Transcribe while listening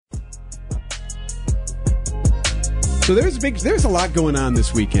So there's a lot going on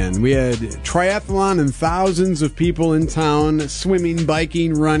this weekend. We had triathlon and thousands of people in town, swimming,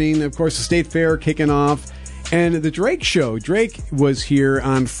 biking, running. Of course, the State Fair kicking off. And the Drake show. Drake was here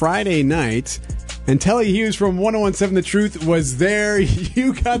on Friday night. And Telly Hughes from 101.7 The Truth was there.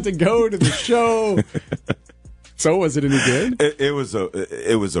 You got to go to the show. So was it any good? It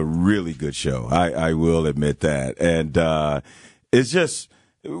was a really good show. I will admit that. And it's just,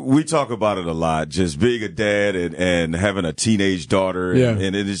 we talk about it a lot, just being a dad and having a teenage daughter. Yeah.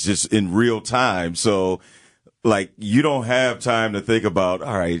 And it is just in real time. So, like, you don't have time to think about,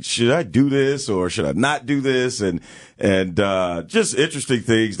 all right, should I do this or should I not do this? And just interesting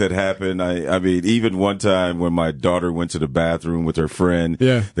things that happen. I mean, even one time when my daughter went to the bathroom with her friend,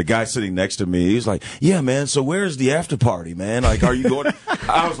 the guy sitting next to me, he's like, yeah, man, so where's the after party, man? Like, are you going?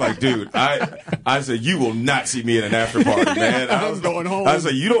 I was like, dude, I said, you will not see me at an after party, man. I was going home. I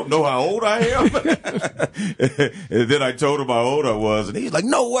said, you don't know how old I am? And then I told him how old I was, and he's like,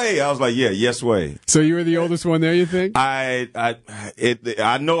 no way. I was like, yeah, yes way. So you were the oldest one there, you think? I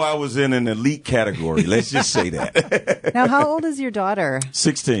know I was in an elite category. Let's just say that. Now, how old is your daughter?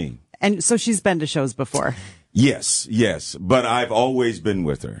 16. And so she's been to shows before? Yes. But I've always been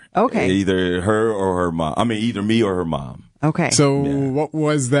with her. Okay. Either her or her mom. I mean, either me or her mom. Okay. So what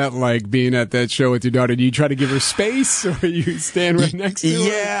was that like, being at that show with your daughter? Do you try to give her space, or you stand right next to her?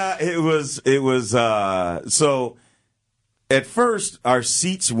 Yeah, it was, so at first our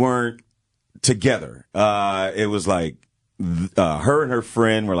seats weren't together. It was like, her and her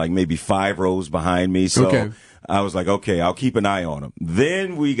friend were like maybe 5 rows behind me. So okay. I was like, okay, I'll keep an eye on them.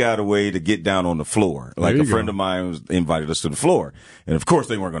 Then we got a way to get down on the floor. Like a friend of mine invited us to the floor. And of course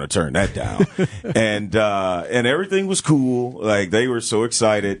they weren't going to turn that down. And everything was cool. Like, they were so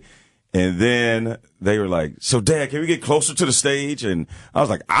excited. And then they were like, so Dad, can we get closer to the stage? And I was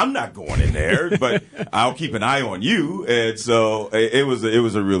like, I'm not going in there, but I'll keep an eye on you. And so it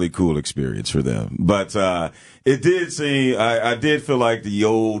was a really cool experience for them. But, it did seem, I did feel like the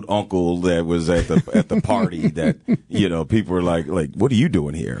old uncle that was at the party that, you know, people were like, what are you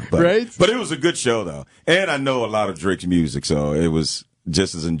doing here? But, right. But it was a good show though. And I know a lot of Drake's music, so it was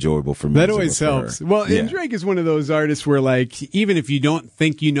just as enjoyable for me. That always helps. Well, and Drake is one of those artists where, like, even if you don't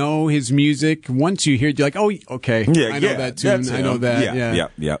think you know his music, once you hear it, you're like, oh, okay, I know that tune, I know that.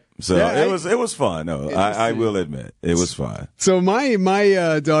 Yeah. So it was fun. No, I will admit, it was fun. So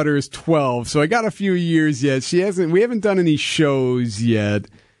my daughter is 12, so I got a few years yet. We haven't done any shows yet.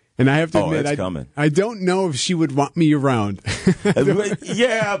 And I have to admit, I don't know if she would want me around.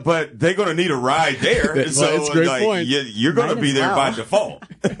 Yeah, but they're going to need a ride there. Well, so that's a great point. You're going to be there by default.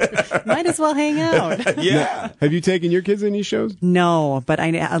 Might as well hang out. Yeah. Now, have you taken your kids to any shows? No, but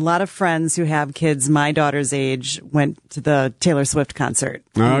a lot of friends who have kids my daughter's age went to the Taylor Swift concert.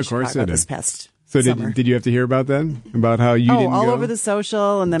 Oh, of course they did. This past So summer. did you have to hear about that? About how you didn't go? All over the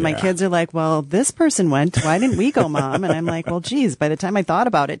social, and then my kids are like, well, this person went. Why didn't we go, Mom? And I'm like, well, geez, by the time I thought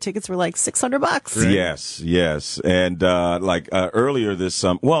about it, tickets were like $600. Right. Yes. And earlier this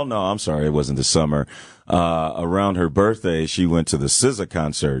summer, well, no, I'm sorry, it wasn't this summer. Around her birthday, she went to the SZA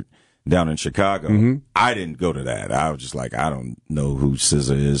concert down in Chicago. Mm-hmm. I didn't go to that. I was just like, I don't know who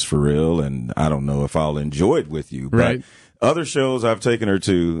SZA is for real, and I don't know if I'll enjoy it with you. Right. But other shows I've taken her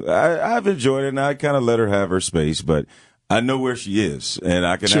to, I've enjoyed it, and I kind of let her have her space, but I know where she is, and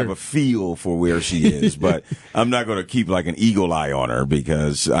I can have a feel for where she is, but I'm not going to keep like an eagle eye on her,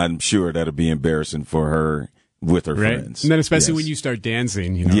 because I'm sure that'll be embarrassing for her with her friends. And then especially when you start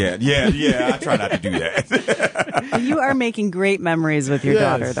dancing, you know. Yeah. I try not to do that. You are making great memories with your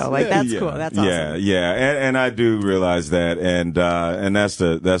daughter, though. Like, that's cool. That's awesome. Yeah. And I do realize that. And that's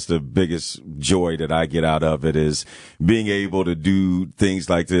the biggest joy that I get out of it, is being able to do things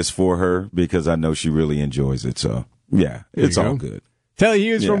like this for her, because I know she really enjoys it. So, yeah, it's all good. Telly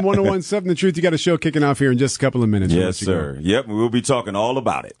Hughes from 101.7 The Truth. You got a show kicking off here in just a couple of minutes. Yes, sir. Yep. We'll be talking all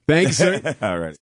about it. Thanks, sir. All right.